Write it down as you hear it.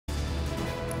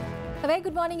A very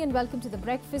good morning and welcome to the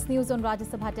Breakfast News on Rajya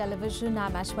Sabha television.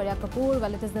 I'm Aishwarya Kapoor.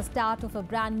 Well, it is the start of a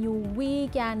brand new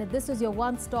week and this is your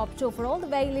one-stop show for all the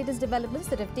very latest developments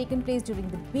that have taken place during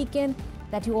the weekend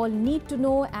that you all need to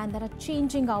know and that are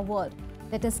changing our world.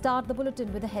 Let us start the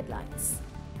bulletin with the headlines.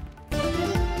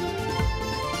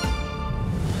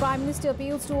 Prime Minister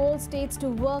appeals to all states to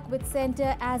work with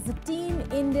Centre as a Team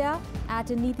India.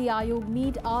 At a Niti Aayog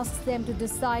meet, asks them to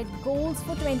decide goals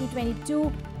for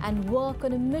 2022 and work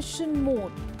on a mission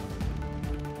mode.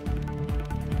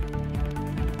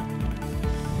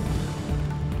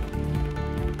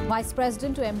 Vice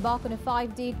President to embark on a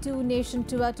 5-day two-nation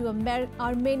tour to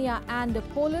Armenia and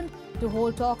Poland to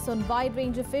hold talks on wide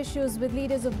range of issues with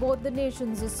leaders of both the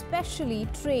nations, especially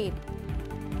trade.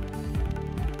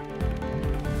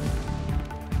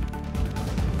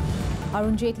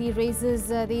 Arun Jaitley raises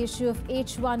the issue of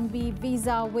H-1B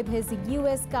visa with his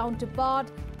US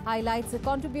counterpart, highlights the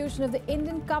contribution of the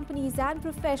Indian companies and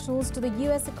professionals to the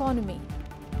US economy.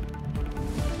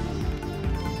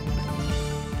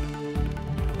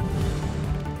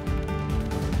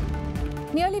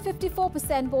 Nearly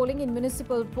 54% polling in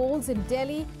municipal polls in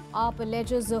Delhi. AAP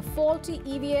alleges faulty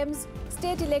EVMs.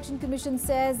 State Election Commission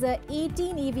says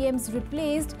 18 EVMs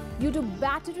replaced due to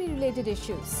battery-related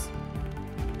issues.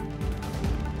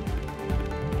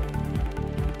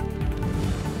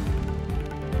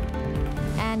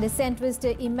 And centrist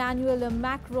Emmanuel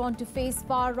Macron to face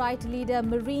far-right leader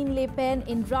Marine Le Pen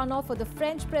in runoff for the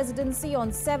French presidency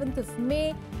on 7th of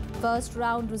May. First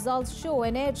round results show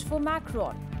an edge for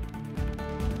Macron.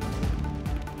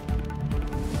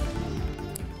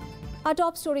 Our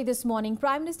top story this morning,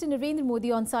 Prime Minister Narendra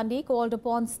Modi on Sunday called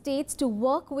upon states to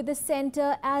work with the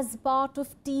centre as part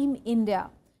of Team India.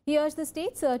 He urged the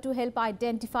states to help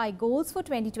identify goals for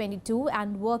 2022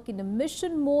 and work in a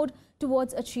mission mode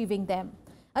towards achieving them.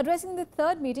 Addressing the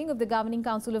third meeting of the Governing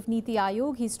Council of Niti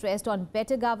Aayog, he stressed on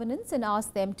better governance and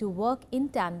asked them to work in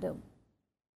tandem.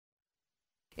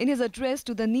 In his address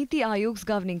to the Niti Aayog's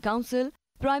Governing Council,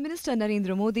 Prime Minister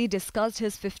Narendra Modi discussed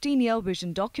his 15-year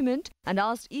vision document and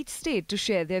asked each state to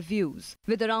share their views.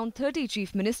 With around 30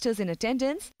 chief ministers in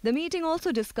attendance, the meeting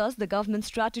also discussed the government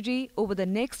strategy over the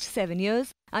next 7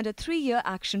 years and a 3-year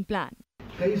action plan.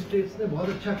 कई states ने बहुत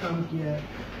अच्छा काम किया है,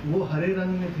 वो हरे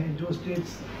रंग में थे, जो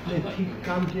स्टेट्स ने ठीक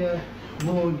काम किया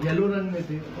वो येलो रंग में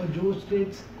थे और जो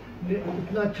स्टेट्स ने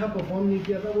उतना अच्छा परफॉर्म नहीं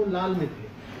किया था वो लाल में थे।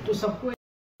 तो सबको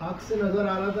आंख से नजर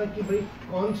आ रहा था कि भाई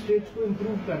कौन स्टेट्स को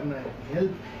इम्प्रूव करना है,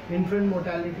 हेल्थ, इन्फेंट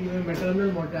मोर्टेलिटी में,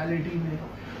 मैटरनल मोर्टेलिटी में,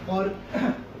 और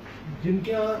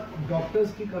जिनके यहाँ डॉक्टर्स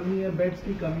की कमी है, बेड्स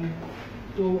की कमी है,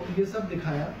 तो ये सब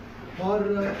दिखाया। और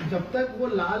जब तक वो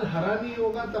लाल हरा नहीं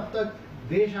होगा तब तक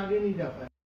देश आगे नहीं जा पाएगा।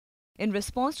 In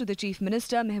response to the Chief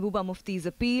Minister Mehbooba Mufti's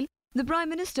appeal, the Prime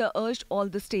Minister urged all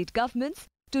the state governments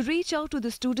to reach out to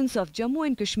the students of Jammu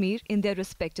and Kashmir in their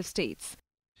respective states.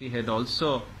 She had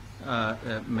also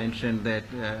mentioned that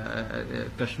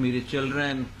Kashmiri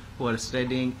children who are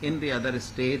studying in the other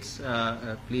states,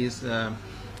 please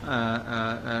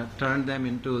turn them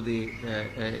into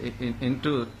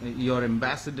into your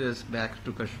ambassadors back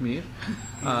to Kashmir.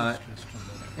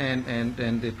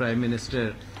 And the Prime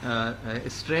Minister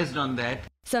stressed on that.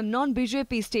 Some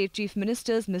non-BJP state chief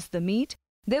ministers missed the meet.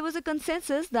 There was a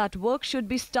consensus that work should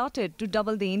be started to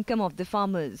double the income of the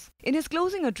farmers. In his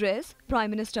closing address,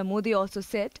 Prime Minister Modi also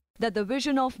said that the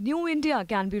vision of New India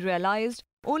can be realized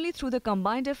only through the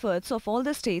combined efforts of all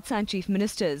the states and chief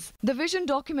ministers. The vision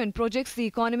document projects the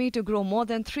economy to grow more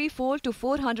than threefold to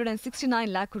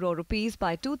 469 lakh crore rupees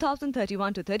by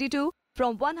 2031 to 32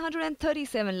 from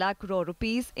 137 lakh crore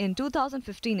rupees in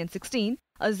 2015 and 16,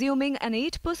 assuming an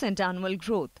 8% annual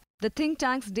growth. The think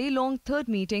tank's day-long third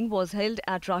meeting was held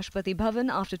at Rashtrapati Bhavan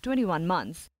after 21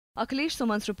 months. Akhilesh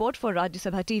Suman's report for Rajya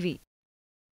Sabha TV.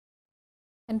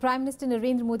 And Prime Minister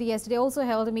Narendra Modi yesterday also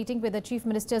held a meeting with the chief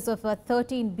ministers of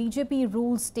 13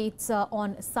 BJP-ruled states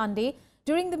on Sunday.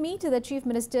 During the meet, the chief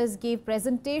ministers gave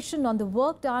presentation on the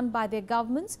work done by their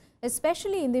governments,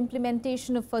 especially in the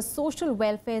implementation of social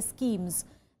welfare schemes.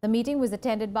 The meeting was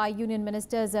attended by Union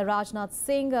Ministers Rajnath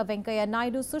Singh, Venkaiah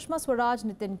Naidu, Sushma Swaraj,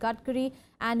 Nitin Gadkari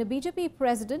and BJP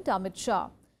President Amit Shah.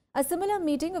 A similar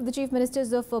meeting of the chief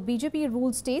ministers of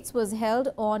BJP-ruled states was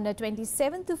held on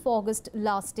 27th of August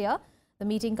last year. The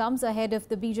meeting comes ahead of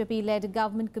the BJP-led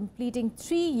government completing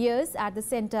 3 years at the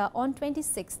centre on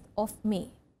 26th of May.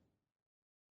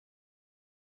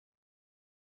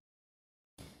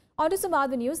 On to some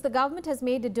other news, the government has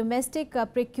made domestic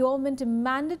procurement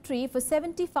mandatory for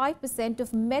 75%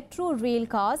 of metro rail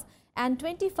cars and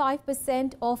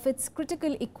 25% of its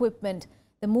critical equipment.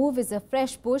 The move is a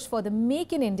fresh push for the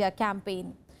Make in India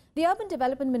campaign. The Urban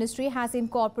Development Ministry has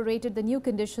incorporated the new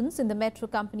conditions in the metro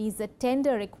company's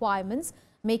tender requirements,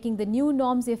 making the new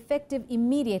norms effective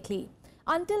immediately.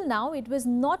 Until now, it was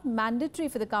not mandatory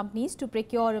for the companies to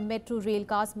procure metro rail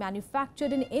cars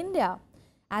manufactured in India.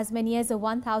 As many as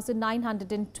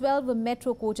 1,912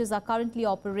 metro coaches are currently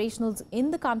operational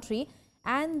in the country,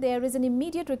 and there is an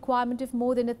immediate requirement of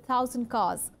more than 1,000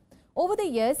 cars. Over the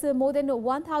years, more than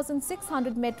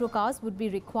 1,600 metro cars would be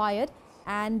required,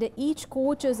 and each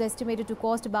coach is estimated to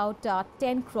cost about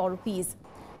 10 crore rupees.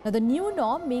 Now, the new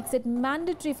norm makes it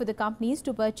mandatory for the companies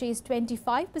to purchase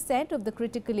 25% of the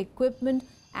critical equipment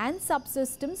and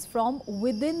subsystems from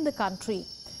within the country.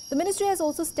 The ministry has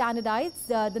also standardized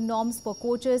the norms for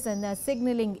coaches and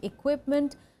signalling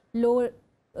equipment,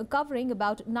 covering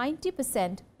about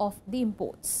 90% of the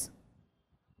imports.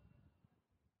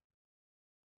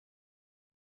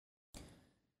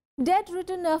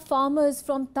 Debt-ridden farmers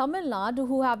from Tamil Nadu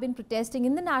who have been protesting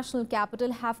in the national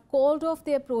capital have called off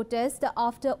their protest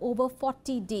after over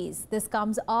 40 days. This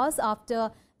comes hours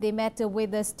after they met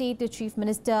with the State Chief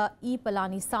Minister E.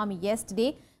 Palanisamy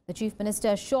yesterday. The Chief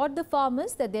Minister assured the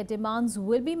farmers that their demands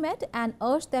will be met and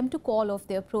urged them to call off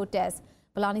their protest.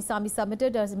 Palanisamy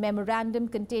submitted a memorandum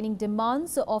containing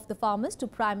demands of the farmers to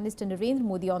Prime Minister Narendra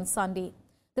Modi on Sunday.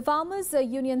 The Farmers'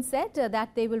 Union said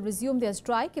that they will resume their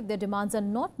strike if their demands are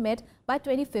not met by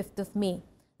 25th of May.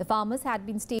 The farmers had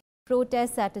been staging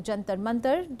protests at Jantar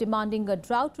Mantar, demanding a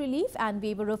drought relief and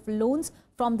waiver of loans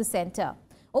from the centre.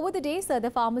 Over the days, the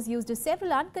farmers used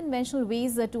several unconventional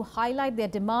ways to highlight their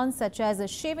demands, such as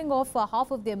shaving off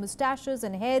half of their moustaches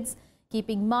and heads,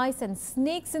 keeping mice and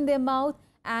snakes in their mouth,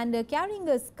 and carrying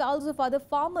skulls of other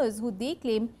farmers who they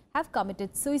claim have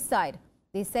committed suicide.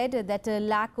 They said that a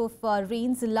lack of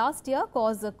rains last year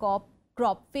caused a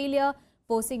crop failure,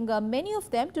 forcing many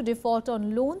of them to default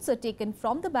on loans taken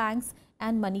from the banks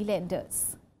and money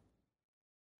lenders.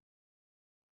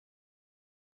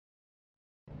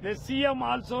 The CM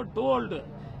also told,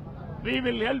 we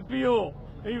will help you,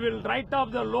 we will write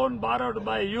off the loan borrowed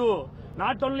by you,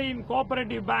 not only in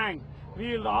cooperative bank,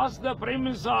 we will ask the Prime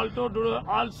Minister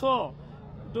also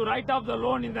to write off the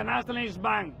loan in the nationalized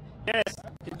bank. Yes,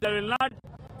 if they will not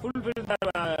fulfill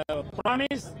the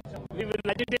promise, we will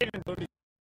agitate and produce.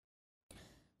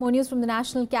 More news from the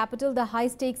national capital. The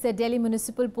high-stakes Delhi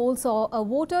municipal poll saw a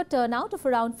voter turnout of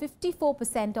around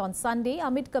 54% on Sunday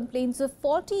amid complaints of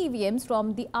faulty EVMs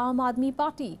from the Aam Aadmi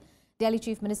Party. Delhi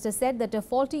Chief Minister said that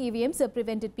faulty EVMs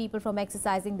prevented people from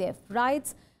exercising their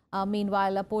rights.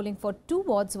 Meanwhile, polling for 2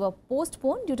 wards were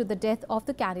postponed due to the death of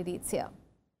the candidates here.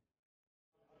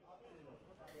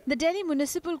 The Delhi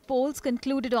municipal polls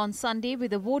concluded on Sunday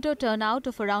with a voter turnout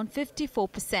of around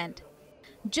 54%,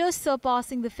 just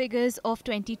surpassing the figures of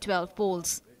 2012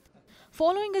 polls.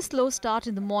 Following a slow start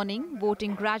in the morning,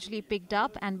 voting gradually picked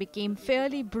up and became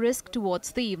fairly brisk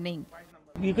towards the evening.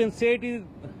 You can say it is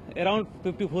around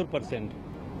 54%.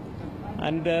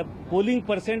 And polling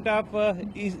percent of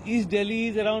East Delhi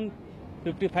is around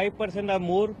 55% or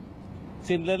more.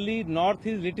 Similarly, North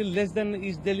is little less than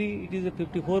East Delhi. It is a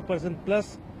 54%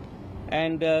 plus,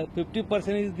 and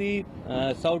 50% is the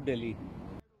South Delhi.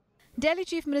 Delhi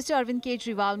Chief Minister Arvind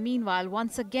Kejriwal, meanwhile,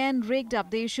 once again rigged up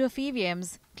the issue of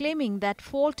EVMs, claiming that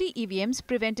faulty EVMs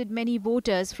prevented many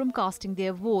voters from casting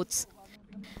their votes.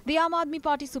 The Aam Aadmi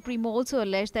Party Supremo also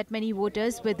alleged that many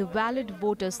voters with valid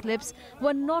voter slips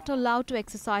were not allowed to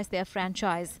exercise their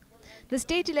franchise. The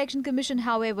State Election Commission,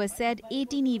 however, said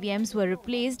 18 EVMs were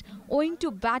replaced owing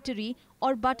to battery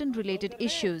or button-related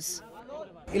issues.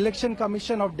 Election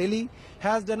Commission of Delhi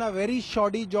has done a very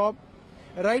shoddy job,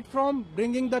 right from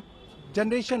bringing the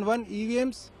Generation 1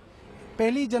 EVMs.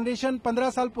 पहली generation 15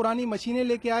 साल पुरानी मशीनें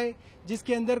लेके आए,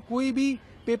 जिसके अंदर कोई भी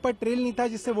पेपर ट्रेल नहीं था,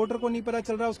 जिससे वोटर को नहीं पता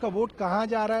चल रहा उसका वोट कहां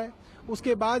जा रहा है.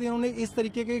 उसके बाद इन्होंने इस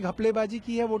तरीके की घपलेबाजी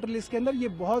की है वोटर लिस्ट के अंदर. ये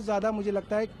बहुत ज्यादा मुझे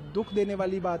लगता है दुख देने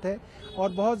वाली बात है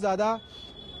और बहुत ज्यादा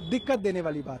दिक्कत देने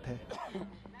वाली बात है.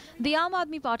 The Aam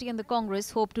Aadmi Party and the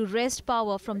Congress hope to wrest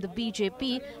power from the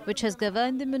BJP, which has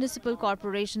governed the municipal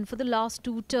corporation for the last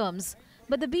 2 terms.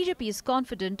 But the BJP is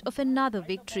confident of another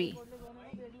victory.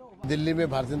 Delhi में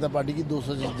Bharatiya Janata party की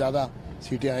 200 से ज़्यादा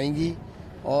सीटें आएंगी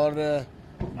और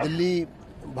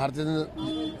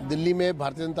दिल्ली में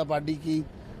Bharatiya Janata party की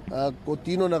को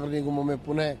तीनों नगर निगमों में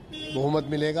पुनः बहुमत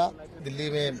मिलेगा. दिल्ली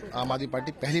में आम आदमी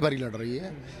पार्टी पहली बार लड़ रही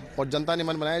है और जनता ने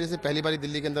मन बनाया जैसे पहली बार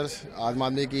दिल्ली के अंदर आम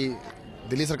आदमी की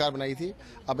दिल्ली सरकार बनाई थी,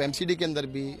 अब एमसीडी के अंदर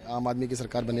भी आम आदमी की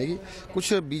सरकार बनेगी.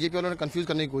 कुछ बीजेपी वालों ने कंफ्यूज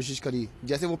करने की कोशिश करी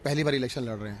जैसे वो पहली बार इलेक्शन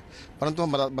लड़ रहे हैं, परंतु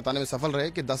हम बताने में सफल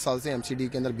रहे कि 10 साल से एमसीडी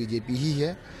के अंदर बीजेपी ही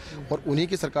है और उन्हीं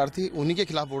की सरकार थी, उन्हीं के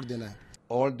खिलाफ वोट देना है.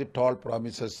 All the tall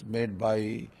promises made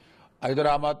by either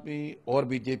Aam Aadmi or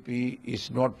BJP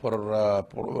is not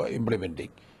for implementing.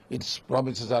 Its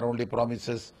promises are only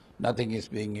promises, nothing is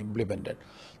being implemented.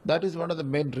 That is one of the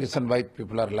main reasons why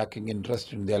people are lacking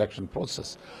interest in the election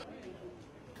process.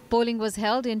 Polling was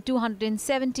held in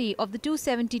 270 of the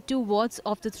 272 wards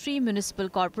of the 3 municipal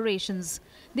corporations.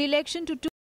 The election to 2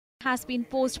 has been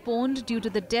postponed due to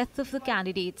the death of the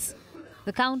candidates.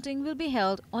 The counting will be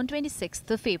held on 26th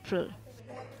of April.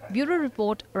 Bureau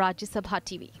Report, Rajya Sabha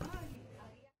TV.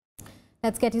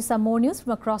 Let's get you some more news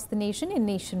from across the nation in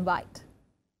Nationwide.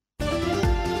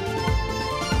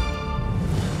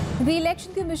 The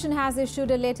Election Commission has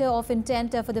issued a letter of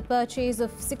intent for the purchase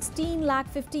of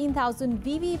 16,15,000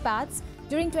 VVPATs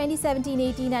during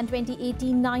 2017-18 and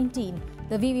 2018-19.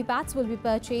 The VVPATs will be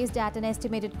purchased at an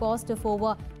estimated cost of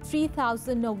over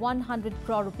 3,100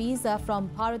 crore rupees from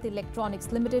Bharat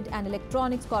Electronics Limited and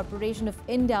Electronics Corporation of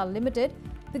India Limited.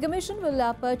 The Commission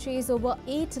will purchase over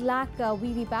 8 lakh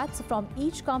VVPATs from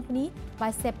each company by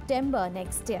September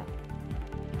next year.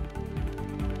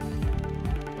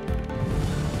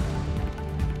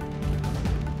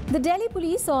 The Delhi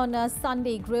police on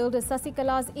Sunday grilled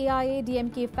Sasikala's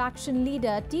AIA-DMK faction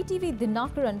leader TTV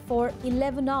Dinakaran for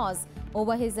 11 hours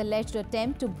over his alleged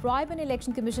attempt to bribe an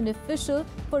election commission official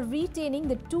for retaining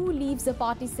the 2 leaves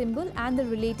party symbol and the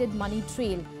related money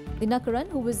trail. Dinakaran,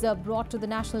 who was brought to the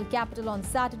national capital on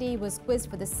Saturday, was quizzed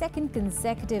for the 2nd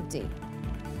consecutive day.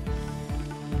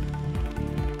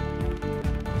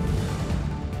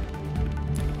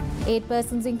 8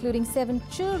 persons, including 7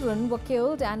 children, were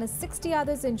killed and 60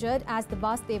 others injured as the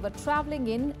bus they were travelling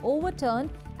in overturned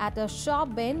at a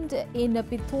sharp bend in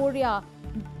Pithoria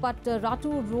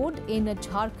Patratu Road in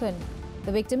Jharkhand.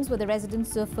 The victims were the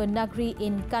residents of Nagri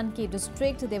in Kanke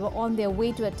district. They were on their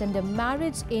way to attend a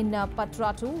marriage in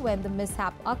Patratu when the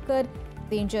mishap occurred.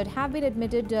 The injured have been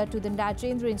admitted to the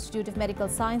Rajendra Institute of Medical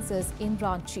Sciences in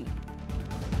Ranchi.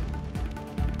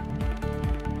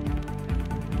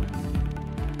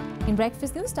 In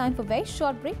Breakfast News, time for a very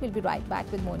short break. We'll be right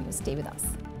back with more news. Stay with us.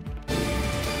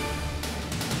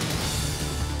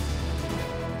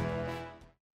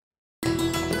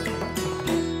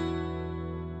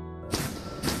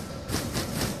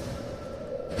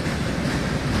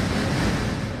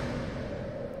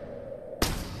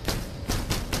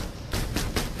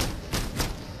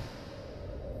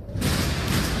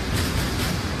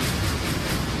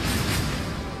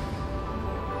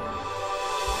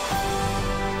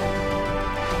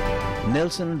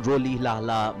 Nelson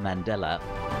Rolihlahla Mandela,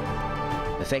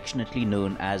 affectionately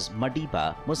known as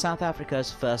Madiba, was South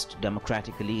Africa's first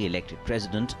democratically elected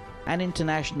president, an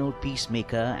international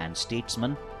peacemaker and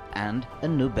statesman, and a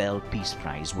Nobel Peace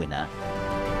Prize winner.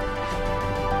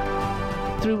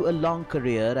 Through a long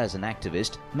career as an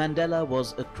activist, Mandela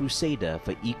was a crusader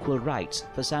for equal rights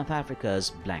for South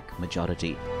Africa's black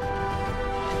majority.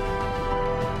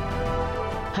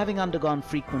 Having undergone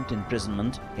frequent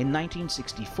imprisonment, in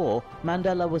 1964,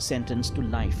 Mandela was sentenced to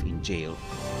life in jail.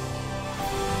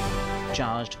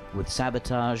 Charged with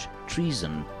sabotage,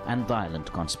 treason, and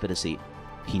violent conspiracy,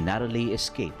 he narrowly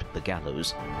escaped the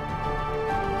gallows.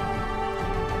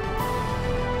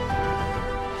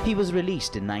 He was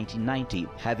released in 1990,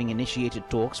 having initiated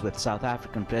talks with South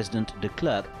African President de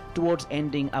Klerk towards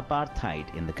ending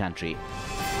apartheid in the country.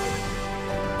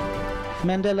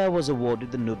 Mandela was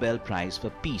awarded the Nobel Prize for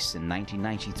Peace in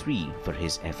 1993 for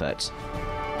his efforts.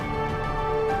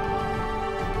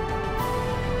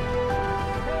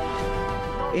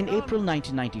 In April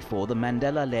 1994, the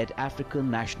Mandela-led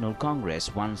African National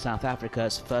Congress won South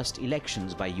Africa's first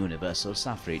elections by universal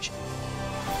suffrage.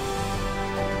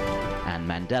 And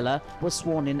Mandela was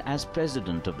sworn in as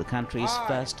president of the country's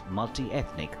first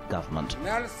multi-ethnic government.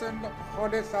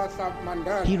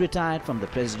 He retired from the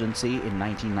presidency in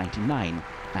 1999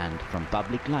 and from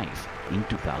public life in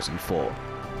 2004.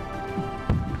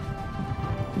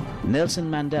 Nelson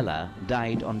Mandela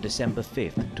died on December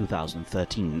 5,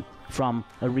 2013 from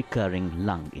a recurring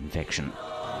lung infection.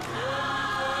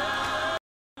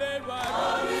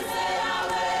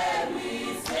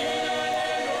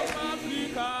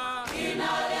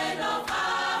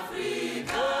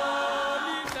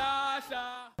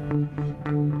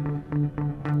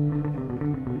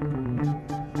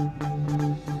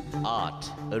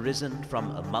 Art arisen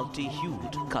from a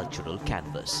multi-hued cultural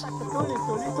canvas.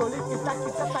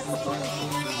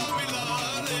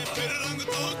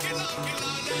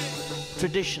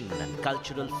 Tradition and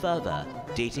cultural fervour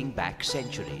dating back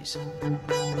centuries.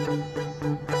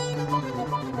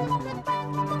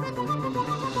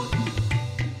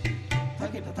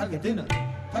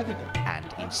 And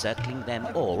encircling them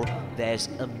all, there's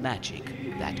a magic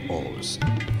that awes.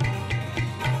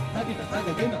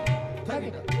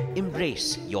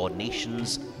 Embrace your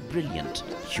nation's brilliant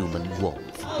human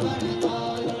warmth.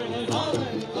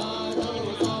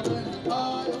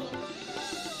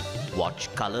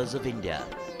 Watch Colours of India,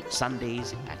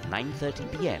 Sundays at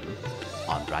 9:30 p.m.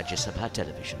 on Rajya Sabha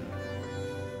television.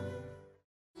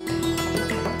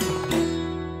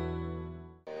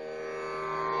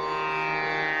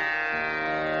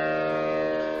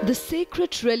 The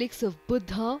sacred relics of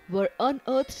Buddha were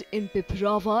unearthed in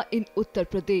Piprava in Uttar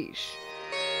Pradesh.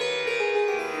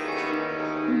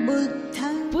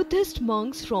 Buddhist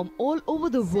monks from all over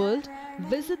the world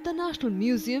visit the National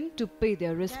Museum to pay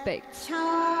their respects.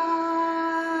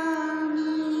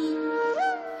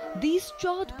 These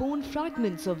charred bone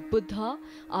fragments of Buddha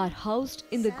are housed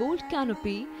in the gold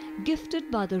canopy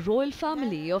gifted by the royal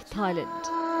family of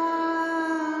Thailand.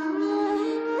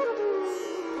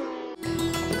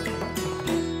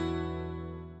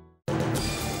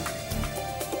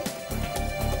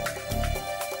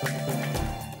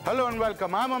 Hello and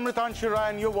welcome. I'm Amritansh Rai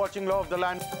and you're watching Law of the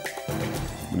Land.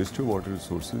 Ministry of Water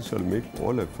Resources shall make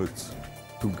all efforts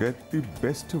to get the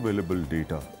best available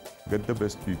data, get the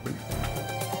best people.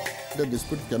 The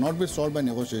dispute cannot be solved by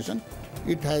negotiation.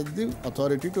 It has the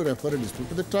authority to refer a dispute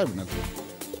to the tribunal.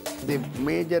 The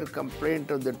major complaint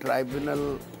of the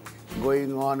tribunal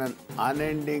going on an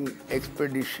unending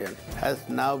expedition has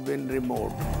now been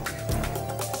removed.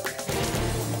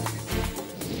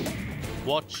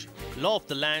 Watch Law of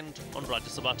the Land on Rajya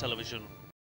Sabha television.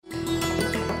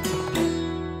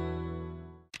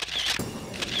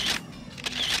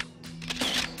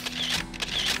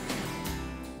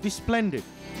 The splendid,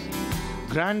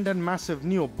 grand and massive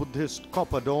neo-Buddhist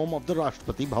copper dome of the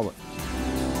Rashtrapati Bhavan.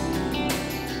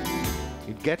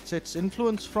 It gets its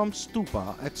influence from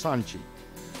stupa at Sanchi.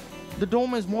 The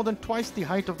dome is more than twice the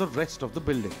height of the rest of the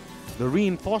building. The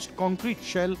reinforced concrete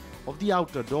shell of the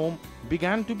outer dome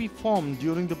began to be formed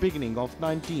during the beginning of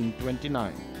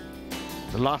 1929.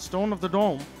 The last stone of the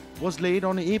dome was laid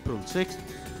on April 6,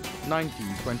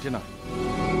 1929.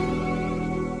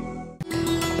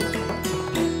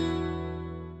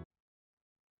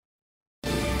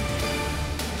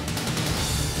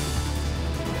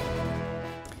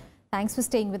 Thanks for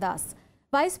staying with us.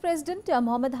 Vice President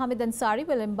Mohammad Hamid Ansari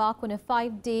will embark on a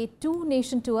 5-day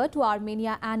two-nation tour to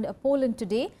Armenia and Poland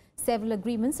today. Several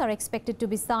agreements are expected to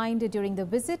be signed during the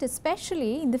visit,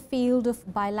 especially in the field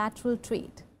of bilateral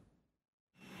trade.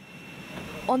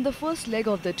 On the first leg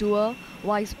of the tour,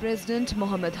 Vice President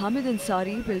Mohammad Hamid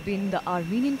Ansari will be in the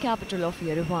Armenian capital of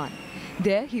Yerevan.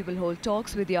 There he will hold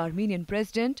talks with the Armenian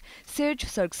President Serge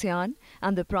Sargsyan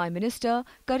and the Prime Minister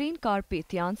Karin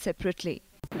Karapetyan separately.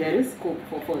 There is scope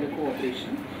for further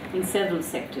cooperation in several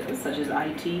sectors such as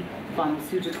IT,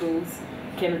 pharmaceuticals,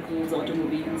 chemicals,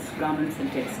 automobiles, garments and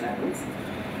textiles.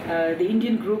 The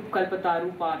Indian group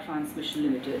Kalpataru Power Transmission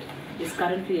Limited is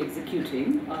currently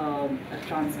executing a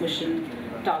transmission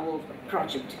tower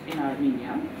project in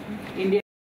Armenia. India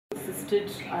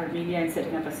assisted Armenia in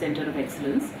setting up a center of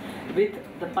excellence with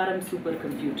the Param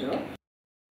supercomputer.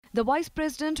 The Vice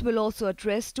President will also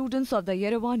address students of the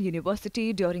Yerevan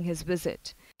University during his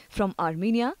visit. From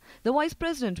Armenia, the Vice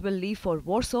President will leave for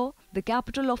Warsaw, the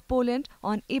capital of Poland,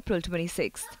 on April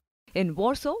 26th. In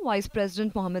Warsaw, Vice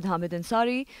President Mohammad Hamid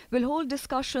Ansari will hold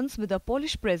discussions with the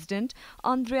Polish President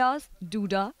Andrzej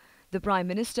Duda, the Prime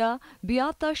Minister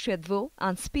Beata Szydło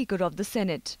and Speaker of the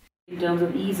Senate. In terms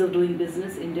of ease of doing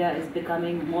business, India is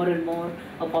becoming more and more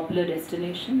a popular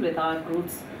destination with our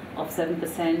growth of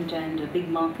 7% and a big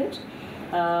market.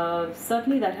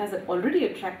 Certainly that has already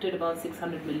attracted about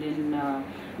 $600 million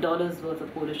worth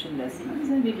of Polish investments,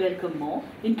 and we welcome more,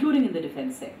 including in the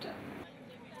defense sector.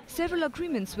 Several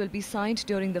agreements will be signed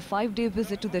during the 5-day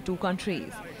visit to the two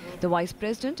countries. The Vice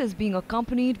President is being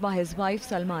accompanied by his wife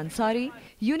Salma Ansari,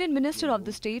 Union Minister of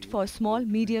the State for Small,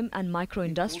 Medium and Micro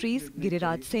Industries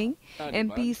Giriraj Singh,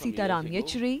 MP Sitaram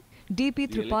Yechury, DP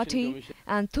Tripathi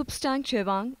and Thupstang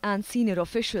Chewang and senior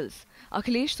officials.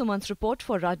 Akhilesh Suman's report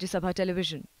for Rajya Sabha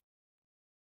television.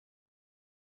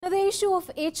 Now, the issue of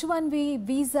H-1B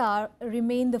visa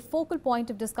remained the focal point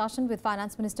of discussion, with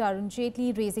Finance Minister Arun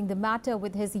Jaitley raising the matter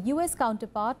with his US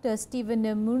counterpart Steven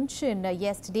Mnuchin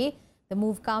yesterday. The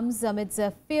move comes amidst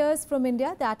fears from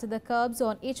India that the curbs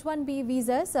on H-1B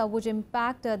visas would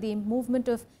impact the movement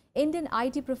of Indian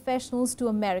IT professionals to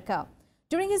America.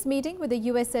 During his meeting with the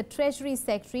US Treasury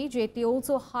Secretary, Jaitley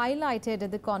also highlighted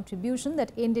the contribution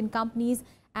that Indian companies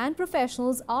and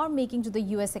professionals are making to the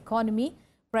US economy.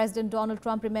 President Donald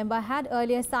Trump, remember, had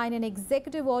earlier signed an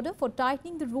executive order for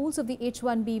tightening the rules of the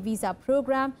H-1B visa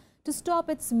program to stop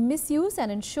its misuse and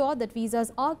ensure that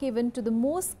visas are given to the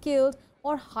most skilled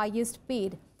or highest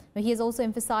paid. He has also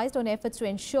emphasized on efforts to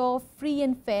ensure free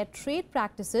and fair trade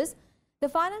practices. The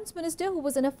finance minister, who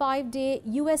was on a 5-day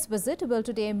US visit, will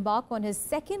today embark on his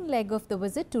second leg of the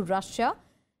visit to Russia.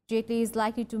 Jaitley is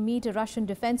likely to meet Russian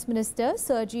Defense Minister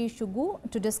Sergei Shoigu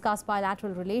to discuss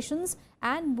bilateral relations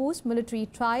and boost military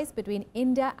ties between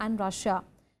India and Russia.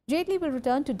 Jaitley will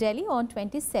return to Delhi on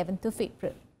 27th of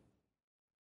April.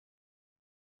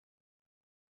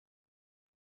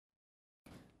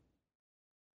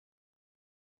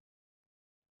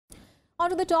 On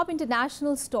to the top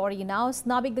international story now.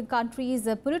 Snubbing the country's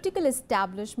political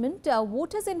establishment,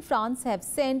 voters in France have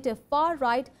sent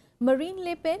far-right Marine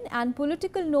Le Pen and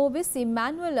political novice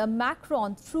Emmanuel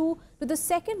Macron through to the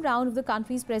second round of the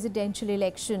country's presidential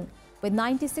election. With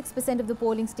 96% of the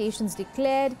polling stations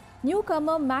declared,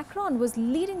 newcomer Macron was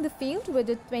leading the field with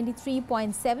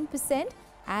 23.7%,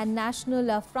 and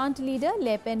National Front leader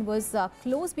Le Pen was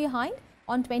close behind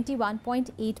on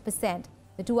 21.8%.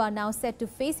 The two are now set to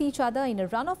face each other in a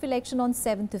runoff election on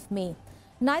 7th of May.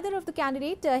 Neither of the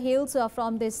candidates hails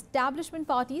from the establishment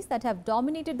parties that have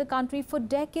dominated the country for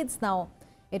decades now.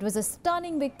 It was a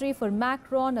stunning victory for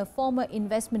Macron, a former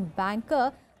investment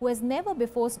banker who has never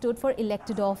before stood for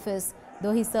elected office.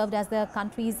 Though he served as the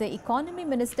country's economy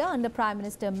minister under Prime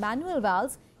Minister Manuel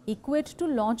Valls, he quit to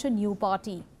launch a new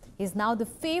party. He is now the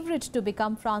favorite to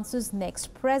become France's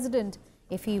next president.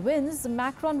 If he wins,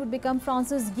 Macron would become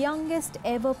France's youngest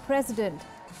ever president.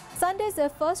 Sunday's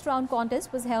first round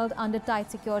contest was held under tight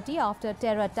security after a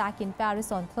terror attack in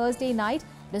Paris on Thursday night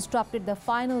disrupted the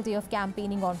final day of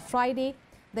campaigning on Friday.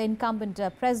 The incumbent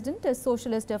president,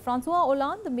 socialist François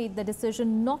Hollande, made the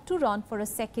decision not to run for a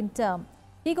second term.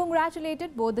 He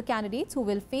congratulated both the candidates who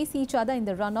will face each other in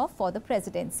the runoff for the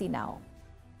presidency now.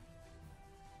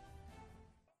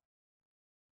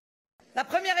 La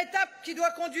première étape qui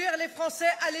doit conduire les Français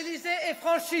à l'Élysée est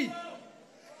franchie.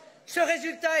 Ce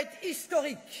résultat est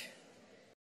historique.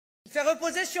 Il fait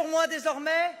reposer sur moi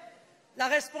désormais la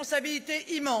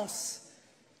responsabilité immense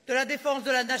de la défense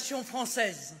de la nation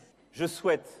française. Je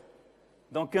souhaite,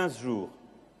 dans 15 jours,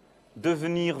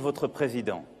 devenir votre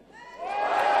président.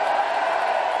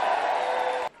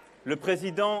 Le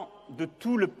président de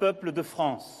tout le peuple de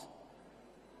France.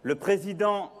 Le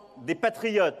président des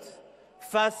patriotes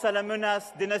face à la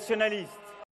menace des nationalistes.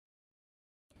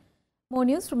 More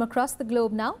news from across the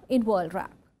globe now in World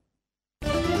Wrap.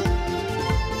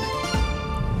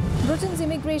 Britain's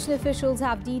immigration officials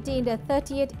have detained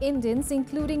 38 Indians,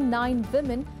 including 9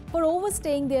 women, for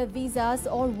overstaying their visas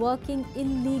or working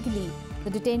illegally. The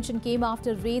detention came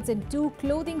after raids in 2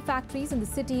 clothing factories in the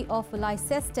city of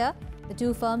Leicester. The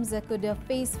 2 firms could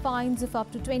face fines of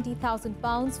up to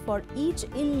 £20,000 for each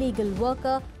illegal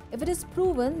worker if it is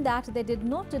proven that they did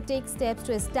not take steps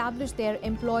to establish their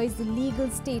employees' legal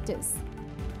status.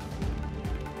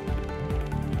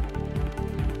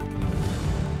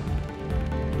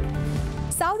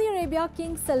 Saudi Arabia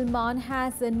King Salman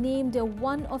has named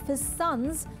one of his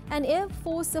sons an Air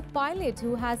Force pilot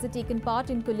who has taken part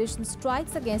in coalition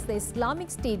strikes against the Islamic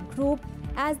State group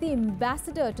as the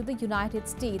ambassador to the United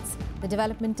States. The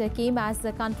development came as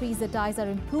the country's ties are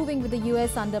improving with the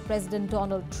US under President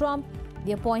Donald Trump.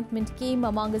 The appointment came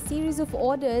among a series of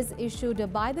orders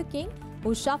issued by the king,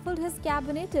 who shuffled his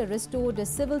cabinet, restored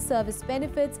civil service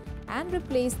benefits and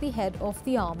replaced the head of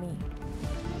the army.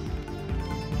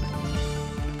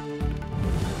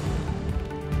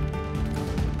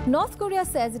 North Korea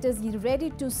says it is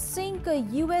ready to sink a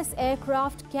US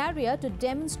aircraft carrier to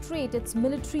demonstrate its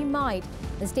military might.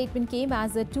 The statement came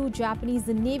as 2 Japanese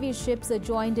Navy ships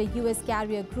joined a US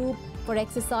carrier group for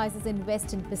exercises in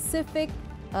Western Pacific.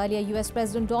 Earlier, US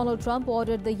President Donald Trump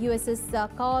ordered the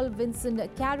USS Carl Vinson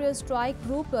Carrier Strike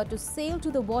Group to sail to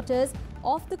the waters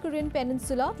of the Korean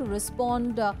Peninsula to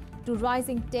respond to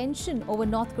rising tension over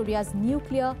North Korea's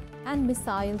nuclear and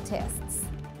missile tests.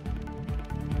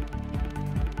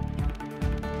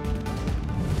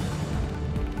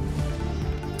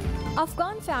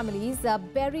 Afghan families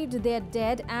buried their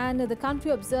dead and the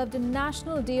country observed a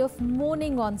national day of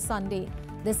mourning on Sunday.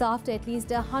 This after at least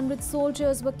 100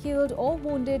 soldiers were killed or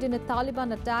wounded in a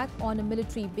Taliban attack on a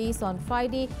military base on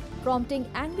Friday, prompting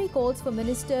angry calls for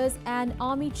ministers and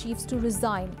army chiefs to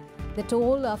resign. The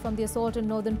toll from the assault in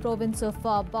northern province of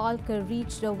Balkh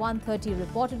reached 130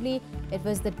 reportedly. It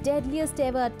was the deadliest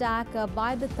ever attack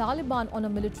by the Taliban on a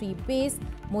military base,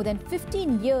 more than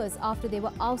 15 years after they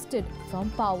were ousted from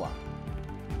power.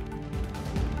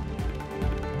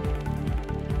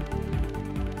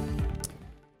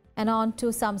 And on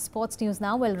to some sports news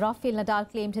now. Well, Rafael Nadal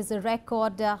claimed his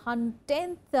record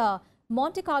 10th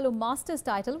Monte Carlo Masters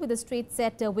title with a straight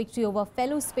set victory over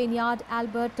fellow Spaniard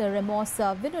Albert Ramos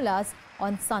Vinolas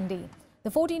on Sunday. The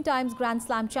 14 times Grand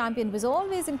Slam champion was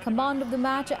always in command of the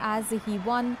match as he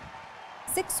won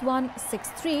 6-1,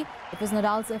 6-3. It was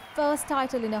Nadal's first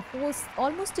title in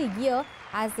almost a year,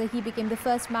 as he became the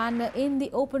first man in the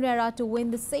Open era to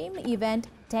win the same event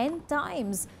 10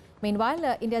 times.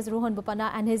 Meanwhile, India's Rohan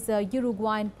Bopanna and his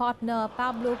Uruguayan partner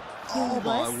Pablo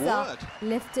Cuevas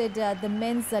lifted the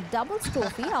men's doubles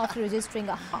trophy after registering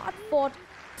a hard-fought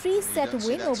 3-set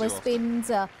win over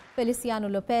Spain's Feliciano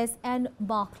Lopez and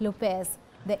Marc Lopez.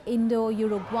 The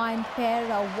Indo-Uruguayan pair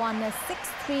won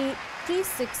 6-3,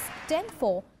 3-6,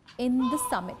 10-4 in the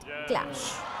summit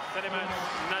clash.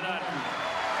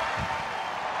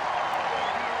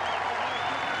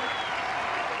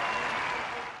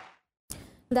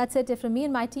 That's it from me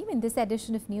and my team in this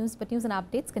edition of News. But news and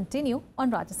updates continue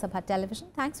on Rajya Sabha television.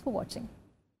 Thanks for watching.